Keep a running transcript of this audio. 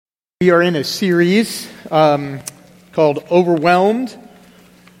We are in a series called Overwhelmed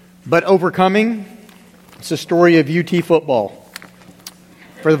but Overcoming. It's a story of UT football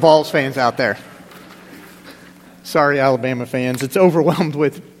for the Vols fans out there. Sorry, Alabama fans. It's overwhelmed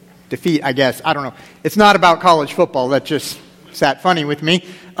with defeat, I guess. I don't know. It's not about college football. That just sat funny with me.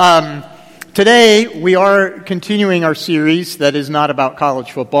 Today, we are continuing our series that is not about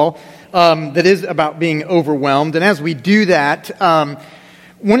college football, that is about being overwhelmed. And as we do that,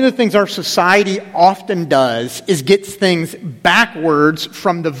 one of the things our society often does is gets things backwards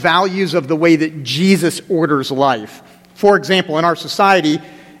from the values of the way that Jesus orders life. For example, in our society,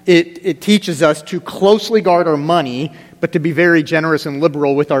 it teaches us to closely guard our money, but to be very generous and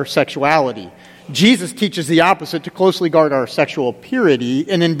liberal with our sexuality. Jesus teaches the opposite, to closely guard our sexual purity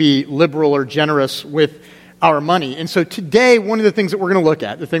and then be liberal or generous with our money. And so today, one of the things that we're going to look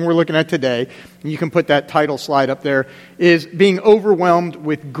at, the thing we're looking at today, and you can put that title slide up there, is being overwhelmed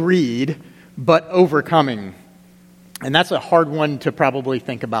with greed, but overcoming. And that's a hard one to probably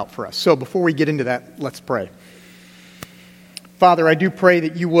think about for us. So before we get into that, let's pray. Father, I do pray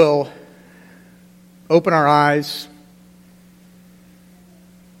that you will open our eyes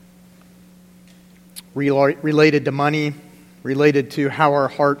related to money, related to how our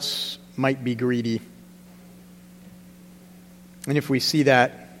hearts might be greedy. And if we see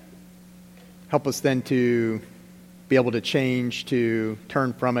that, help us then to be able to change, to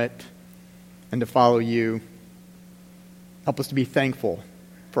turn from it, and to follow you. Help us to be thankful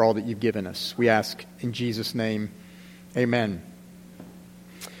for all that you've given us. We ask in Jesus' name, amen.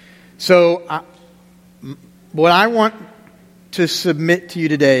 So, what I want to submit to you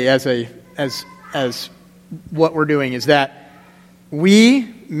today as what we're doing is that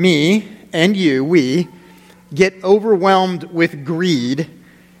me and you, we get overwhelmed with greed,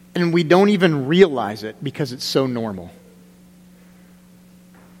 and we don't even realize it because it's so normal.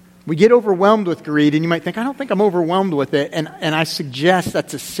 We get overwhelmed with greed, and you might think, I don't think I'm overwhelmed with it, and I suggest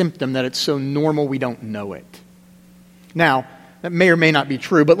that's a symptom that it's so normal we don't know it. Now, that may or may not be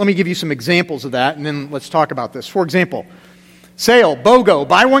true, but let me give you some examples of that, and then let's talk about this. For example, sale, BOGO,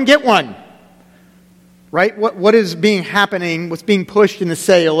 buy one, get one. Right? What is happening, what's being pushed in the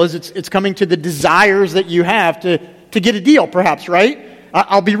sale is it's coming to the desires that you have to get a deal, perhaps, right?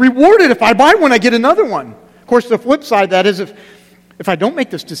 I'll be rewarded if I buy one, I get another one. Of course, the flip side of that is if I don't make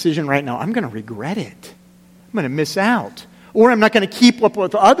this decision right now, I'm going to regret it. I'm going to miss out. Or I'm not going to keep up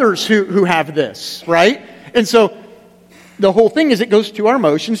with others who have this, right? And so the whole thing is it goes to our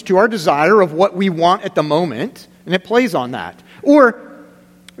emotions, to our desire of what we want at the moment, and it plays on that. Or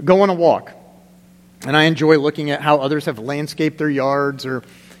go on a walk. And I enjoy looking at how others have landscaped their yards or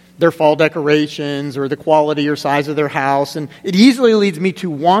their fall decorations or the quality or size of their house. And it easily leads me to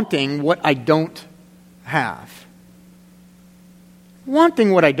wanting what I don't have.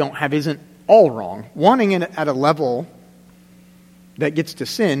 Wanting what I don't have isn't all wrong. Wanting it at a level that gets to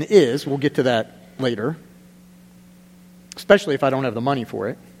sin is, we'll get to that later, especially if I don't have the money for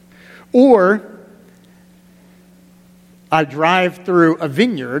it. Or I drive through a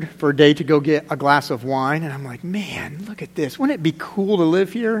vineyard for a day to go get a glass of wine, and I'm like, man, look at this. Wouldn't it be cool to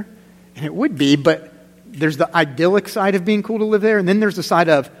live here? And it would be, but there's the idyllic side of being cool to live there, and then there's the side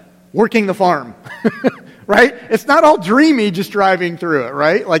of working the farm, right? It's not all dreamy just driving through it,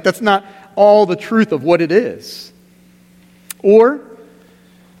 right? Like, that's not all the truth of what it is. Or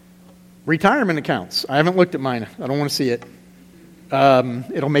retirement accounts. I haven't looked at mine. I don't want to see it.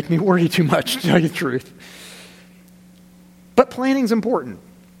 It'll make me worry too much, to tell you the truth. But planning's important.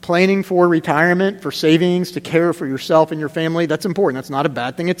 Planning for retirement, for savings, to care for yourself and your family, that's important. That's not a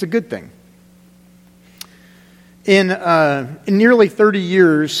bad thing. It's a good thing. In nearly 30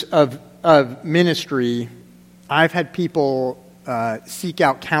 years of ministry, I've had people seek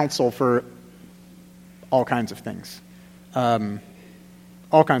out counsel for all kinds of things.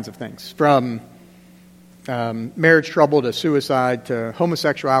 All kinds of things. From marriage trouble to suicide to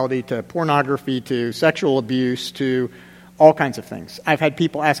homosexuality to pornography to sexual abuse to all kinds of things. I've had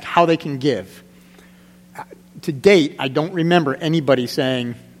people ask how they can give. To date, I don't remember anybody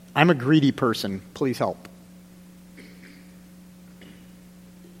saying, I'm a greedy person, please help.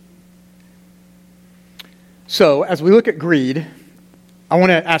 So, as we look at greed, I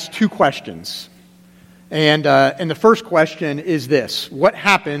want to ask two questions. And the first question is this: what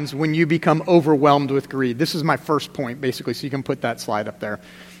happens when you become overwhelmed with greed? This is my first point, basically, so you can put that slide up there.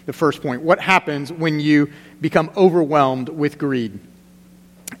 The first point. What happens when you become overwhelmed with greed?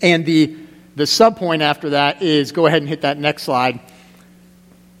 And the sub-point after that is, go ahead and hit that next slide,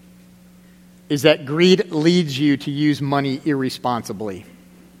 is that greed leads you to use money irresponsibly.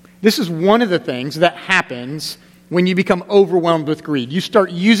 This is one of the things that happens when you become overwhelmed with greed. You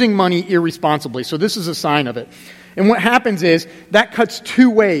start using money irresponsibly. So this is a sign of it. And what happens is that cuts two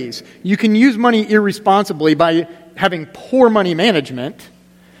ways. You can use money irresponsibly by having poor money management,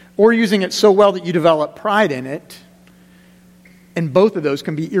 or using it so well that you develop pride in it. And both of those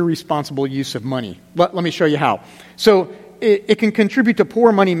can be irresponsible use of money. Let me show you how. So it can contribute to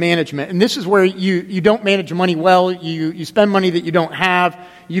poor money management. And this is where you don't manage money well. You spend money that you don't have.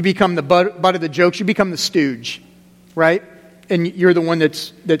 You become the butt of the jokes. You become the stooge, right? And you're the one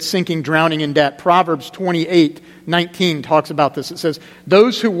that's sinking, drowning in debt. Proverbs 28:19 talks about this. It says,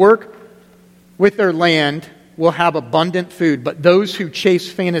 those who work with their land will have abundant food, but those who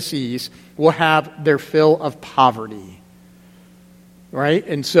chase fantasies will have their fill of poverty. Right?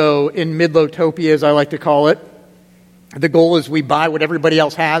 And so in Midlotopia, as I like to call it, the goal is we buy what everybody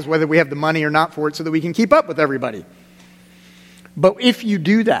else has, whether we have the money or not for it, so that we can keep up with everybody. But if you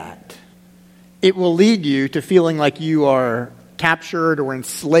do that, it will lead you to feeling like you are captured or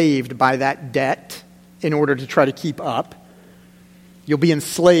enslaved by that debt in order to try to keep up. You'll be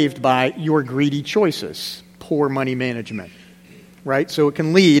enslaved by your greedy choices, poor money management. Right? So it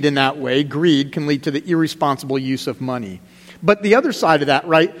can lead in that way. Greed can lead to the irresponsible use of money. But the other side of that,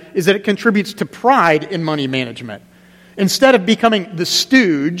 right, is that it contributes to pride in money management. Instead of becoming the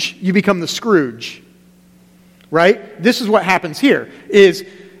stooge, you become the Scrooge. Right? This is what happens here, is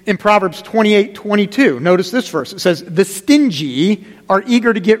in Proverbs 28:22. Notice this verse. It says, the stingy are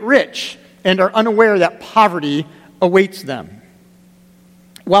eager to get rich and are unaware that poverty awaits them.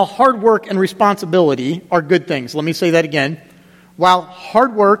 While hard work and responsibility are good things, let me say that again. While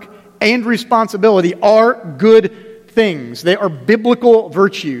hard work and responsibility are good things, they are biblical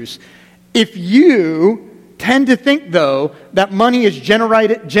virtues. If you tend to think, though, that money is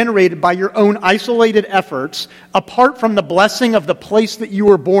generated by your own isolated efforts, apart from the blessing of the place that you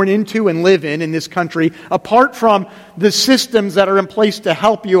were born into and live in this country, apart from the systems that are in place to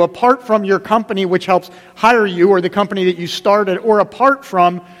help you, apart from your company which helps hire you or the company that you started, or apart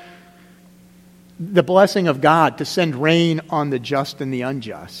from the blessing of God to send rain on the just and the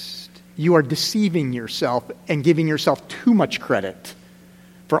unjust, you are deceiving yourself and giving yourself too much credit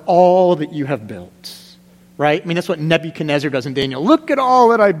for all that you have built. Right? I mean, that's what Nebuchadnezzar does in Daniel. Look at all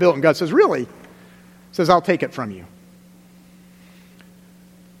that I built. And God says, really? He says, I'll take it from you.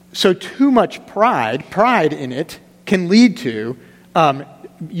 So too much pride in it, can lead to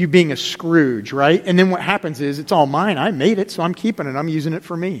you being a Scrooge, right? And then what happens is, it's all mine. I made it, so I'm keeping it. I'm using it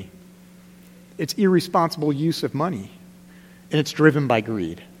for me. It's irresponsible use of money. And it's driven by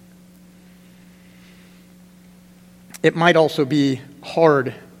greed. It might also be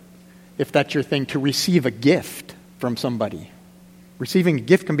hard, if that's your thing, to receive a gift from somebody. Receiving a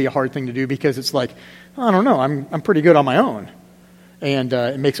gift can be a hard thing to do because it's like, I don't know, I'm pretty good on my own. And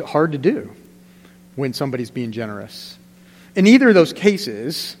it makes it hard to do when somebody's being generous. In either of those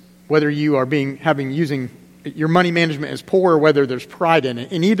cases, whether you are using your money management is poor or whether there's pride in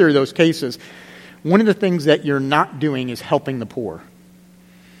it, in either of those cases, one of the things that you're not doing is helping the poor.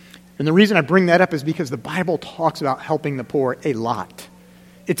 And the reason I bring that up is because the Bible talks about helping the poor a lot.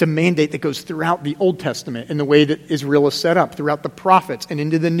 It's a mandate that goes throughout the Old Testament in the way that Israel is set up, throughout the prophets and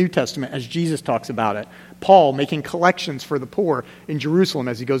into the New Testament as Jesus talks about it. Paul making collections for the poor in Jerusalem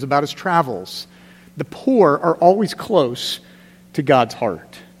as he goes about his travels. The poor are always close to God's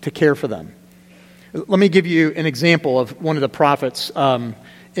heart, to care for them. Let me give you an example of one of the prophets in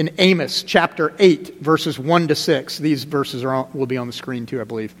Amos chapter 8, verses 1 to 6. These verses will be on the screen too, I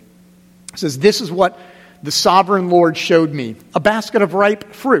believe. It says, this is what the sovereign Lord showed me, a basket of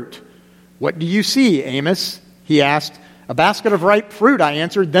ripe fruit. What do you see, Amos? He asked. A basket of ripe fruit, I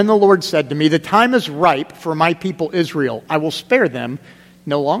answered. Then the Lord said to me, the time is ripe for my people Israel. I will spare them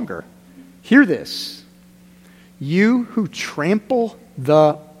no longer. Hear this. You who trample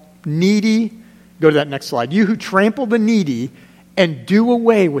the needy, go to that next slide. You who trample the needy and do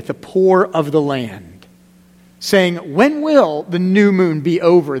away with the poor of the land, saying, when will the new moon be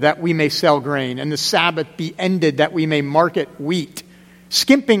over that we may sell grain, and the Sabbath be ended that we may market wheat?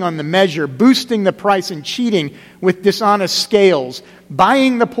 Skimping on the measure, boosting the price, and cheating with dishonest scales,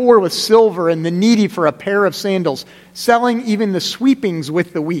 buying the poor with silver and the needy for a pair of sandals, selling even the sweepings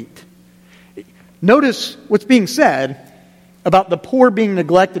with the wheat. Notice what's being said about the poor being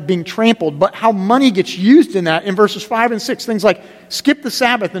neglected, being trampled, but how money gets used in that in verses 5 and 6. Things like skip the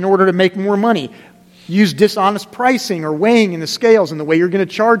Sabbath in order to make more money. Use dishonest pricing or weighing in the scales in the way you're going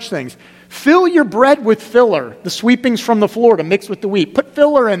to charge things. Fill your bread with filler, the sweepings from the floor to mix with the wheat. Put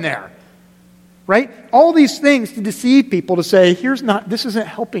filler in there, right? All these things to deceive people, to say, this isn't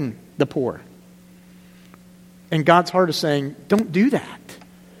helping the poor. And God's heart is saying, don't do that,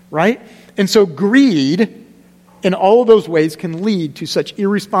 right? And so greed in all of those ways can lead to such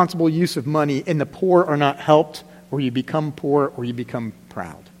irresponsible use of money, and the poor are not helped, or you become poor, or you become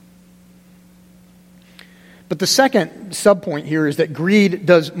proud. But the second subpoint here is that greed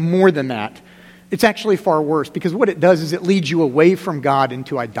does more than that. It's actually far worse, because what it does is it leads you away from God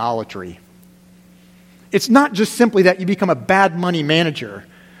into idolatry. It's not just simply that you become a bad money manager,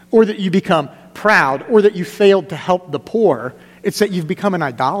 or that you become proud, or that you failed to help the poor. It's that you've become an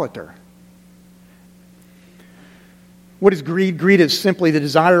idolater. What is greed? Greed is simply the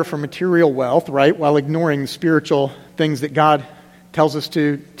desire for material wealth, right, while ignoring the spiritual things that God tells us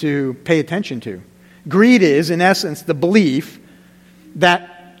to pay attention to. Greed is, in essence, the belief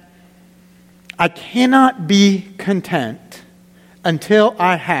that I cannot be content until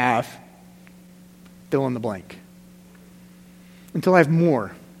I have fill in the blank. Until I have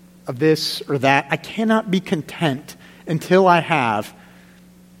more of this or that. I cannot be content until I have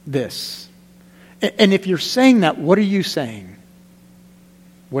this. And if you're saying that, what are you saying?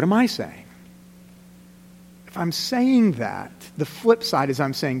 What am I saying? If I'm saying that, the flip side is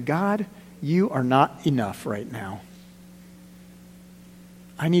I'm saying, God, you are not enough right now.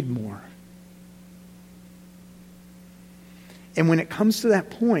 I need more. And when it comes to that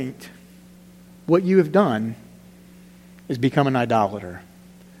point, what you have done is become an idolater.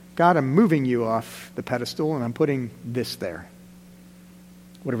 God, I'm moving you off the pedestal and I'm putting this there.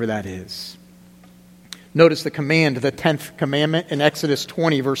 Whatever that is. Notice the command, the 10th commandment in Exodus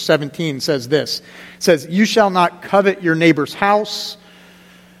 20, verse 17 says this. It says, you shall not covet your neighbor's house.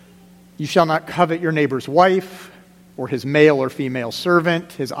 You shall not covet your neighbor's wife or his male or female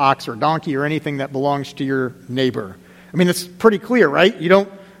servant, his ox or donkey or anything that belongs to your neighbor. I mean, it's pretty clear, right? You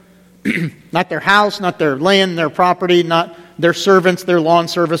don't, not their house, not their land, their property, not their servants, their lawn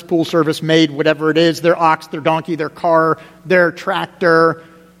service, pool service, maid, whatever it is, their ox, their donkey, their car, their tractor,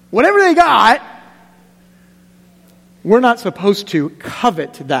 whatever they got, we're not supposed to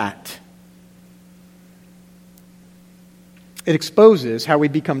covet that. It exposes how we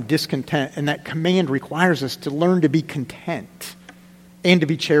become discontent, and that command requires us to learn to be content and to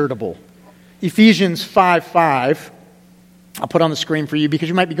be charitable. Ephesians 5:5. I'll put on the screen for you because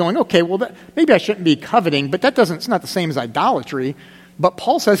you might be going, okay, well, maybe I shouldn't be coveting, but it's not the same as idolatry. But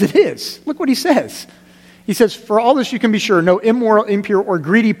Paul says it is. Look what he says. He says, for all this you can be sure, no immoral, impure, or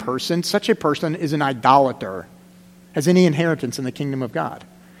greedy person, such a person is an idolater, has any inheritance in the kingdom of God.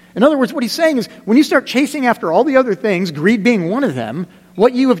 In other words, what he's saying is, when you start chasing after all the other things, greed being one of them,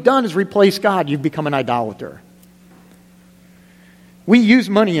 what you have done is replace God. You've become an idolater. We use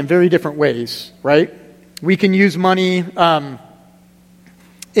money in very different ways, right? We can use money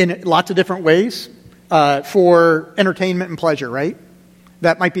in lots of different ways for entertainment and pleasure, right?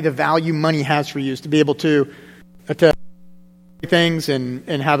 That might be the value money has for you, is to be able to things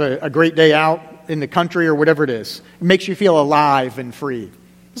and have a great day out in the country or whatever it is. It makes you feel alive and free.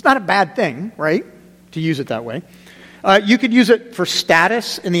 It's not a bad thing, right, to use it that way. You could use it for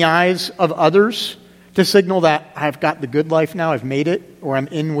status in the eyes of others, to signal that I've got the good life now, I've made it, or I'm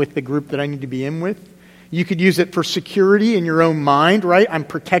in with the group that I need to be in with. You could use it for security in your own mind, right? I'm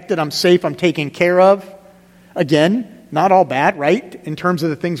protected, I'm safe, I'm taken care of. Again, not all bad, right? In terms of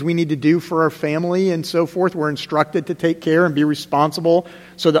the things we need to do for our family and so forth, we're instructed to take care and be responsible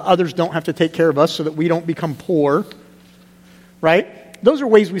so that others don't have to take care of us, so that we don't become poor, right? Those are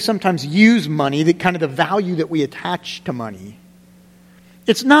ways we sometimes use money, the kind of the value that we attach to money.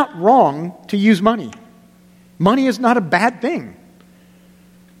 It's not wrong to use money. Money is not a bad thing.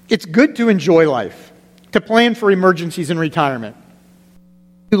 It's good to enjoy life, to plan for emergencies and retirement.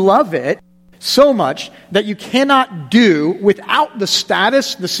 You love it so much that you cannot do without the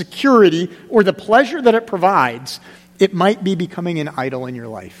status, the security, or the pleasure that it provides. It might be becoming an idol in your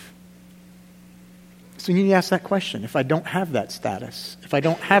life. So you need to ask that question. If I don't have that status, if I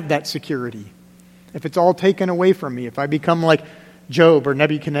don't have that security, if it's all taken away from me, if I become like Job or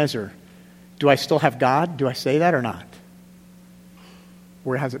Nebuchadnezzar, do I still have God? Do I say that or not?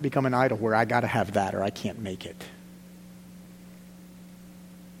 Or has it become an idol where I got to have that or I can't make it?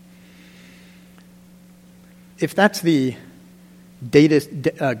 If that's the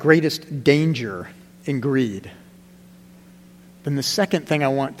greatest danger in greed, then the second thing I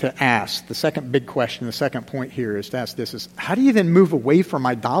want to ask, the second big question, the second point here is to ask this, is how do you then move away from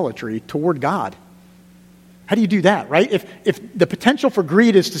idolatry toward God? How do you do that, right? If the potential for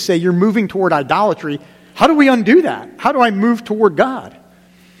greed is to say you're moving toward idolatry, how do we undo that? How do I move toward God?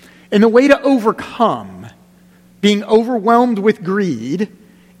 And the way to overcome being overwhelmed with greed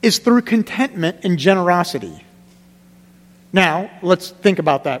is through contentment and generosity. Now, let's think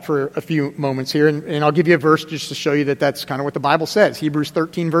about that for a few moments here, and I'll give you a verse just to show you that that's kind of what the Bible says. Hebrews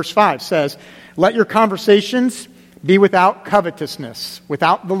 13, verse 5 says, let your conversations Be without covetousness,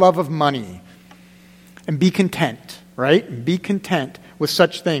 without the love of money, and be content, right? Be content with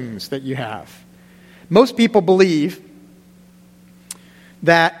such things that you have. Most people believe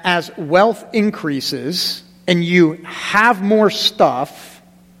that as wealth increases and you have more stuff,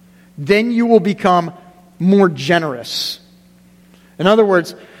 then you will become more generous. In other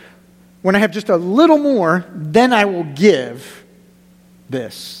words, when I have just a little more, then I will give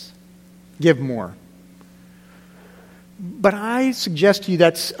this. Give more. But I suggest to you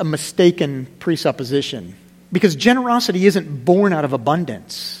that's a mistaken presupposition, because generosity isn't born out of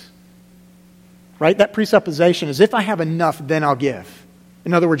abundance. Right? That presupposition is if I have enough, then I'll give.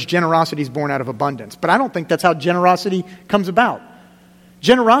 In other words, generosity is born out of abundance. But I don't think that's how generosity comes about.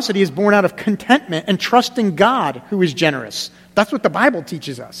 Generosity is born out of contentment and trusting God who is generous. That's what the Bible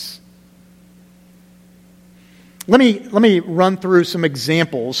teaches us. Let me run through some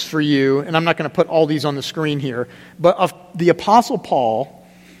examples for you, and I'm not going to put all these on the screen here, but of the Apostle Paul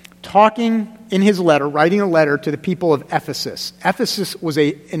talking in his letter, writing a letter to the people of Ephesus. Ephesus was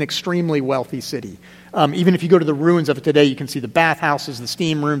an extremely wealthy city. Even if you go to the ruins of it today, you can see the bathhouses, the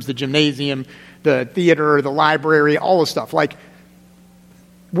steam rooms, the gymnasium, the theater, the library, all the stuff. Like,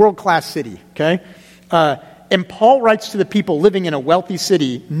 world-class city, okay? And Paul writes to the people living in a wealthy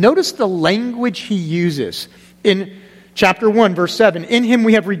city. Notice the language he uses. In chapter 1, verse 7, in him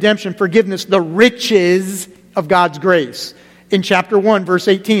we have redemption, forgiveness, the riches of God's grace. In chapter 1, verse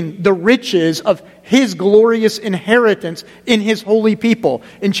 18, the riches of his glorious inheritance in his holy people.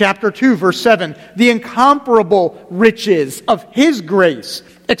 In chapter 2, verse 7, the incomparable riches of his grace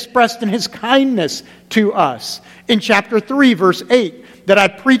expressed in his kindness to us. In chapter 3, verse 8, that I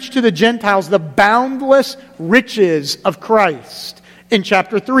preach to the Gentiles the boundless riches of Christ. In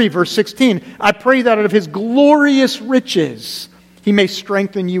chapter 3, verse 16, I pray that out of his glorious riches he may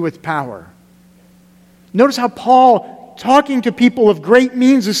strengthen you with power. Notice how Paul, talking to people of great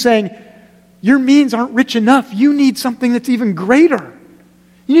means, is saying, your means aren't rich enough. You need something that's even greater.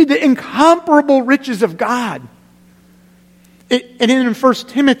 You need the incomparable riches of God. And in 1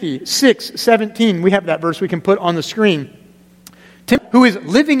 Timothy 6:17, we have that verse we can put on the screen. Who is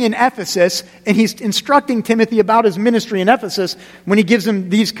living in Ephesus, and he's instructing Timothy about his ministry in Ephesus when he gives him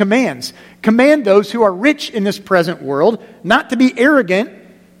these commands. Command those who are rich in this present world not to be arrogant,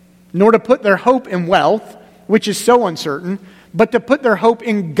 nor to put their hope in wealth, which is so uncertain, but to put their hope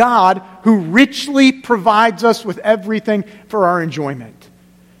in God, who richly provides us with everything for our enjoyment.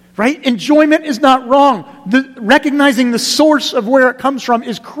 Right? Enjoyment is not wrong. Recognizing the source of where it comes from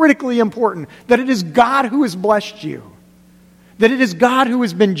is critically important. That it is God who has blessed you. That it is God who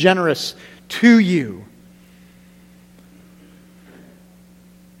has been generous to you.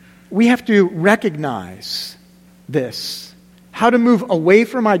 We have to recognize this. How to move away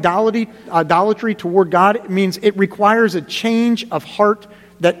from idolatry toward God means it requires a change of heart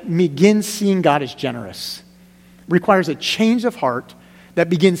that begins seeing God as generous. It requires a change of heart that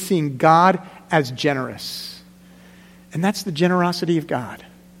begins seeing God as generous. And that's the generosity of God.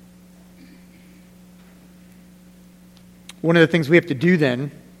 One of the things we have to do then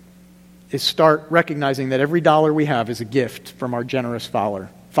is start recognizing that every dollar we have is a gift from our generous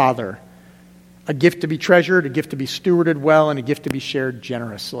Father. A gift to be treasured, a gift to be stewarded well, and a gift to be shared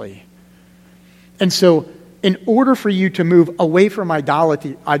generously. And so, in order for you to move away from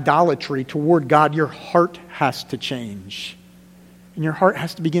idolatry toward God, your heart has to change. And your heart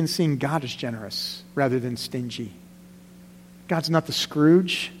has to begin seeing God as generous rather than stingy. God's not the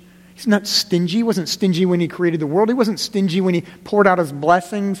Scrooge. He's not stingy. He wasn't stingy when he created the world. He wasn't stingy when he poured out his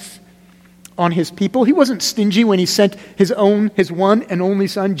blessings on his people. He wasn't stingy when he sent his one and only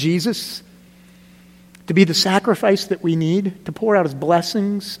Son, Jesus, to be the sacrifice that we need, to pour out his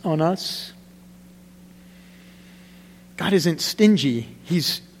blessings on us. God isn't stingy.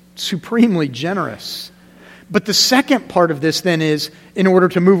 He's supremely generous. But the second part of this then is, in order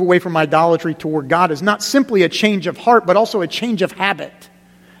to move away from idolatry toward God, is not simply a change of heart, but also a change of habit.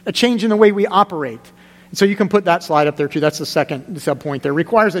 A change in the way we operate. And so you can put that slide up there too. That's the second sub-point there.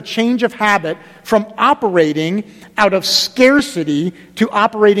 Requires a change of habit from operating out of scarcity to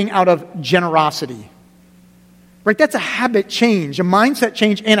operating out of generosity. Right? That's a habit change, a mindset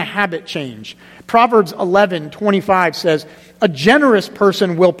change and a habit change. Proverbs 11:25 says, a generous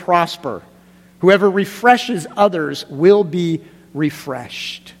person will prosper. Whoever refreshes others will be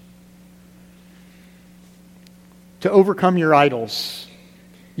refreshed. To overcome your idols,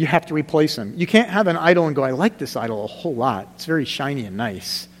 you have to replace them. You can't have an idol and go, I like this idol a whole lot. It's very shiny and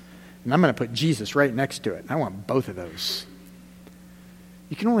nice. And I'm going to put Jesus right next to it. I want both of those.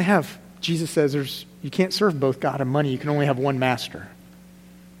 You can only have, Jesus says, you can't serve both God and money. You can only have one master.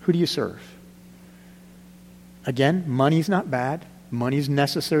 Who do you serve? Again, money's not bad. Money's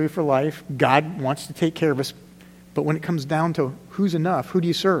necessary for life. God wants to take care of us. But when it comes down to who's enough, who do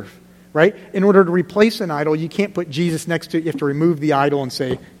you serve? Right? In order to replace an idol, you can't put Jesus next to it. You have to remove the idol and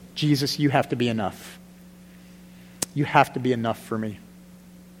say, Jesus, you have to be enough. You have to be enough for me.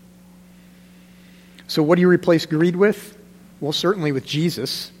 So what do you replace greed with? Well, certainly with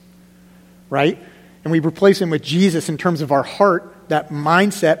Jesus, right? And we replace him with Jesus in terms of our heart, that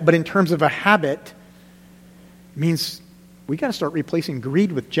mindset, but in terms of a habit, it means we got to start replacing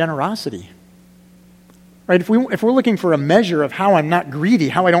greed with generosity. Right? If we're looking for a measure of how I'm not greedy,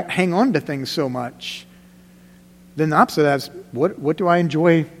 how I don't hang on to things so much, then the opposite of that is, what do I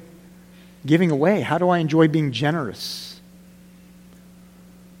enjoy giving away? How do I enjoy being generous?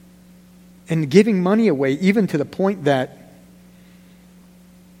 And giving money away, even to the point that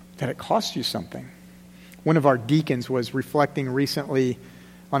it costs you something. One of our deacons was reflecting recently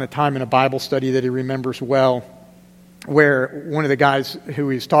on a time in a Bible study that he remembers well, where one of the guys who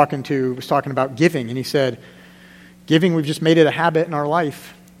he was talking to was talking about giving, and he said, giving, we've just made it a habit in our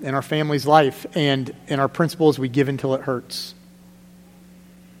life, in our family's life, and our principle is we give until it hurts,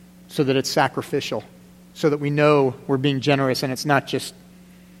 so that it's sacrificial, so that we know we're being generous and it's not just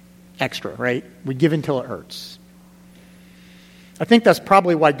extra, right? We give until it hurts. I think that's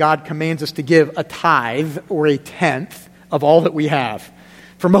probably why God commands us to give a tithe or a tenth of all that we have.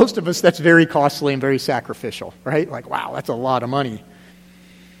 For most of us, that's very costly and very sacrificial, right? Like, wow, that's a lot of money.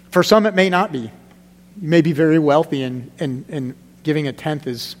 For some, it may not be. You may be very wealthy, and giving a tenth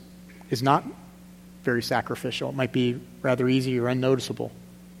is not very sacrificial. It might be rather easy or unnoticeable.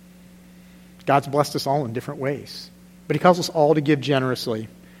 God's blessed us all in different ways. But he calls us all to give generously.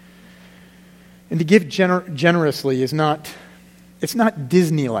 And to give generously is not... It's not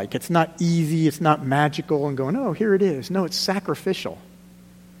Disney-like. It's not easy. It's not magical and going, oh, here it is. No, it's sacrificial.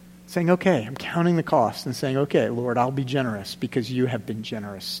 Saying, okay, I'm counting the cost and saying, okay, Lord, I'll be generous because you have been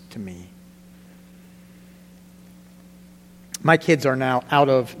generous to me. My kids are now out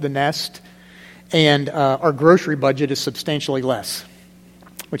of the nest, and our grocery budget is substantially less,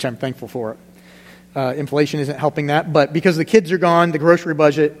 which I'm thankful for. Inflation isn't helping that, but because the kids are gone, the grocery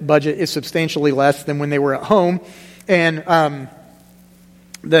budget is substantially less than when they were at home, and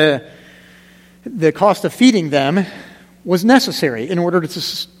the cost of feeding them was necessary in order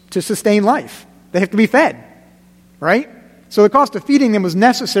to sustain life. They have to be fed, right? So the cost of feeding them was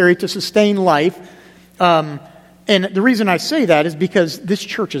necessary to sustain life. And the reason I say that is because this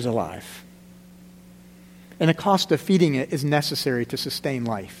church is alive. And the cost of feeding it is necessary to sustain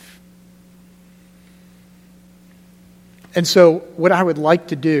life. And so what I would like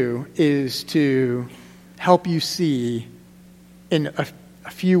to do is to help you see in a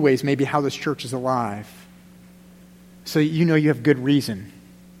few ways maybe how this church is alive, so that you know you have good reason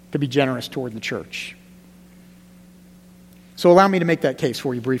to be generous toward the church. So allow me to make that case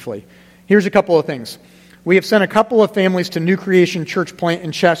for you briefly. Here's a couple of things. We have sent a couple of families to New Creation Church Plant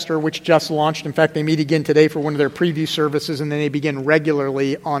in Chester, which just launched. In fact, they meet again today for one of their preview services, and then they begin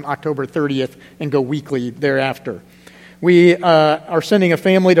regularly on October 30th and go weekly thereafter. We are sending a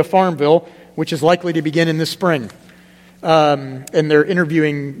family to Farmville, which is likely to begin in this spring. And they're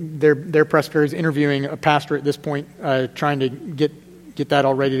interviewing, their presbytery is interviewing a pastor at this point, trying to get that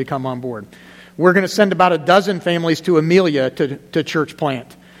all ready to come on board. We're going to send about a dozen families to Amelia to Church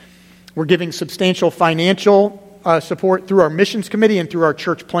Plant. We're giving substantial financial support through our missions committee and through our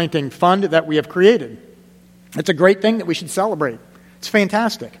church planting fund that we have created. It's a great thing that we should celebrate. It's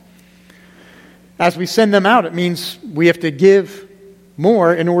fantastic. As we send them out, it means we have to give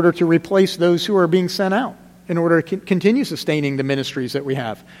more in order to replace those who are being sent out, in order to continue sustaining the ministries that we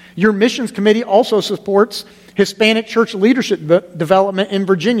have. Your missions committee also supports Hispanic church leadership development in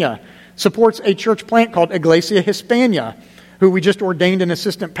Virginia, supports a church plant called Iglesia Hispania, who we just ordained an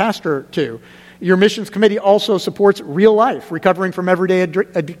assistant pastor to. Your missions committee also supports Real Life, recovering from everyday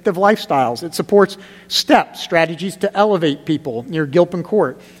addictive lifestyles. It supports STEP, strategies to elevate people, near Gilpin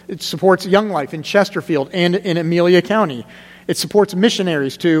Court. It supports Young Life in Chesterfield and in Amelia County. It supports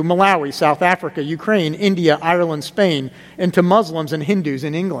missionaries to Malawi, South Africa, Ukraine, India, Ireland, Spain, and to Muslims and Hindus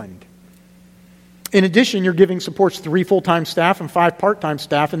in England. In addition, your giving supports 3 full-time staff and 5 part-time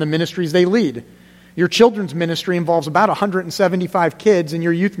staff in the ministries they lead. Your children's ministry involves about 175 kids, and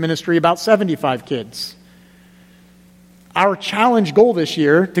your youth ministry about 75 kids. Our challenge goal this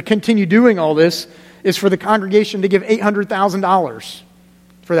year, to continue doing all this, is for the congregation to give $800,000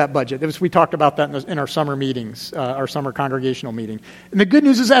 for that budget. We talked about that in our summer meetings, our summer congregational meeting. And the good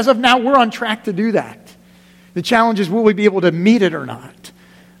news is, as of now, we're on track to do that. The challenge is, will we be able to meet it or not?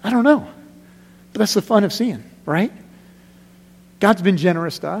 I don't know. But that's the fun of seeing, right? God's been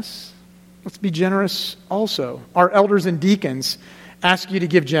generous to us. let's be generous also. Our elders and deacons ask you to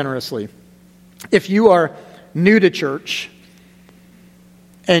give generously. If you are new to church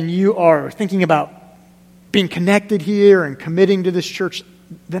and you are thinking about being connected here and committing to this church,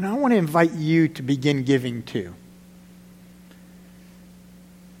 then I want to invite you to begin giving too.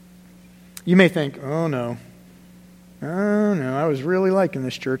 You may think, oh no, I was really liking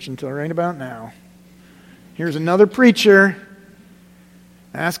this church until right about now. Here's another preacher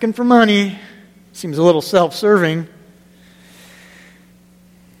asking for money. Seems a little self-serving.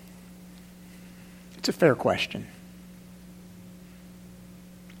 It's a fair question.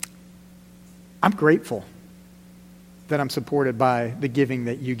 I'm grateful that I'm supported by the giving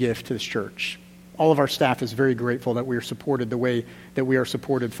that you give to this church. All of our staff is very grateful that we are supported the way that we are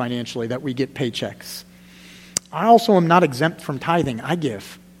supported financially, that we get paychecks. I also am not exempt from tithing. I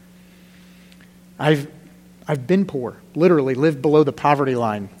give. I've been poor, literally lived below the poverty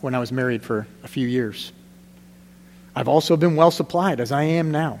line when I was married for a few years. I've also been well supplied as I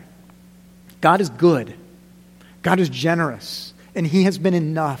am now. God is good. God is generous. And He has been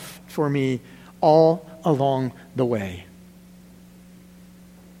enough for me all along the way.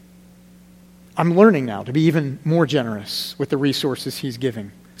 I'm learning now to be even more generous with the resources He's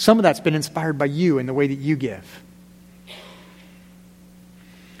giving. Some of that's been inspired by you in the way that you give.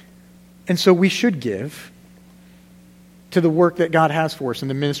 And so we should give to the work that God has for us in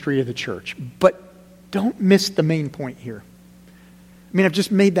the ministry of the church. But don't miss the main point here. I mean, I've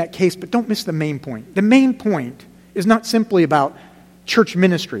just made that case, but don't miss the main point. The main point is not simply about church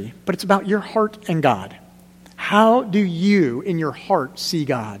ministry, but it's about your heart and God. How do you, in your heart, see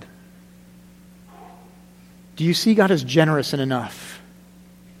God? Do you see God as generous and enough?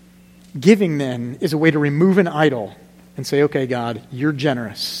 Giving, then, is a way to remove an idol and say, okay, God, you're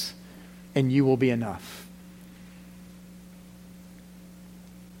generous, and you will be enough.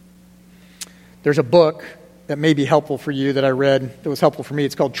 There's a book that may be helpful for you that I read that was helpful for me.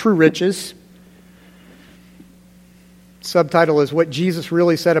 It's called True Riches. Subtitle is What Jesus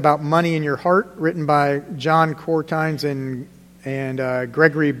Really Said About Money in Your Heart, written by John Cortines and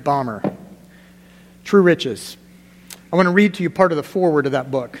Gregory Baumer. True Riches. I want to read to you part of the foreword of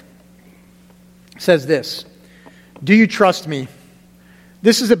that book. It says this: Do you trust me?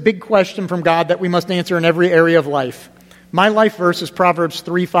 This is a big question from God that we must answer in every area of life. My life verse is Proverbs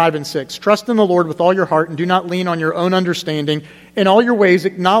 3, 5, and 6. Trust in the Lord with all your heart and do not lean on your own understanding. In all your ways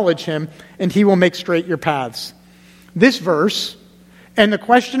acknowledge Him and He will make straight your paths. This verse and the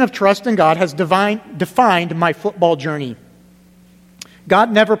question of trust in God has defined my football journey.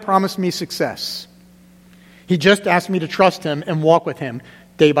 God never promised me success. He just asked me to trust Him and walk with Him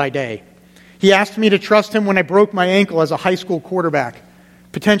day by day. He asked me to trust Him when I broke my ankle as a high school quarterback,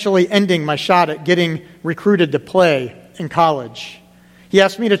 potentially ending my shot at getting recruited to play in college. He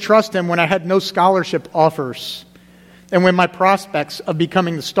asked me to trust Him when I had no scholarship offers and when my prospects of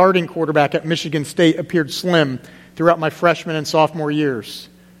becoming the starting quarterback at Michigan State appeared slim throughout my freshman and sophomore years.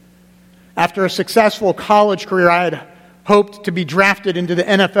 After a successful college career, I had hoped to be drafted into the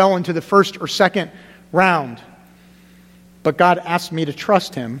NFL into the first or second round. But God asked me to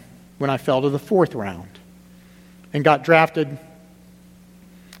trust Him when I fell to the fourth round and got drafted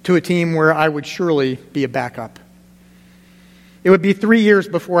to a team where I would surely be a backup. It would be 3 years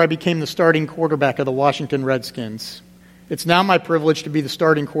before I became the starting quarterback of the Washington Redskins. It's now my privilege to be the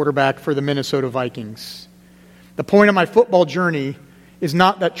starting quarterback for the Minnesota Vikings. The point of my football journey is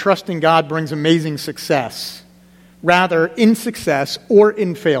not that trusting God brings amazing success. Rather, in success or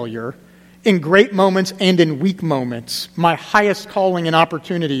in failure, in great moments and in weak moments, my highest calling and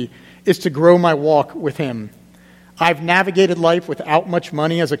opportunity is to grow my walk with Him. I've navigated life without much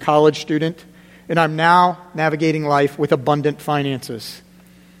money as a college student, and I'm now navigating life with abundant finances.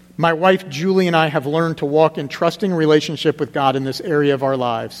 My wife, Julie, and I have learned to walk in trusting relationship with God in this area of our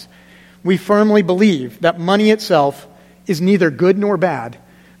lives. We firmly believe that money itself is neither good nor bad,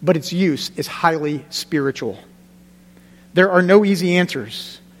 but its use is highly spiritual. There are no easy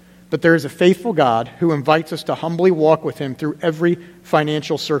answers, but there is a faithful God who invites us to humbly walk with Him through every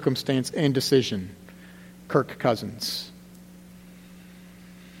financial circumstance and decision. Kirk Cousins.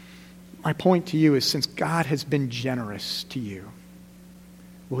 My point to you is, since God has been generous to you,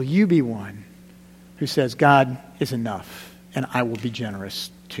 will you be one who says, God is enough and I will be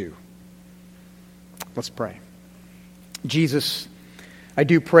generous too? Let's pray. Jesus, I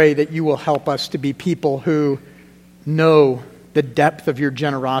do pray that you will help us to be people who know the depth of your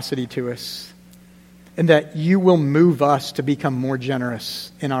generosity to us, and that you will move us to become more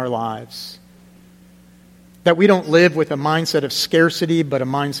generous in our lives. That we don't live with a mindset of scarcity, but a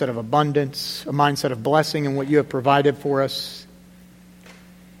mindset of abundance, a mindset of blessing in what you have provided for us.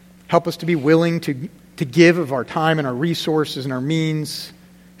 Help us to be willing to give of our time and our resources and our means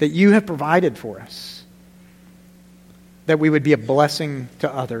that you have provided for us, that we would be a blessing to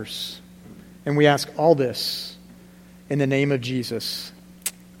others. And we ask all this in the name of Jesus.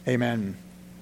 Amen.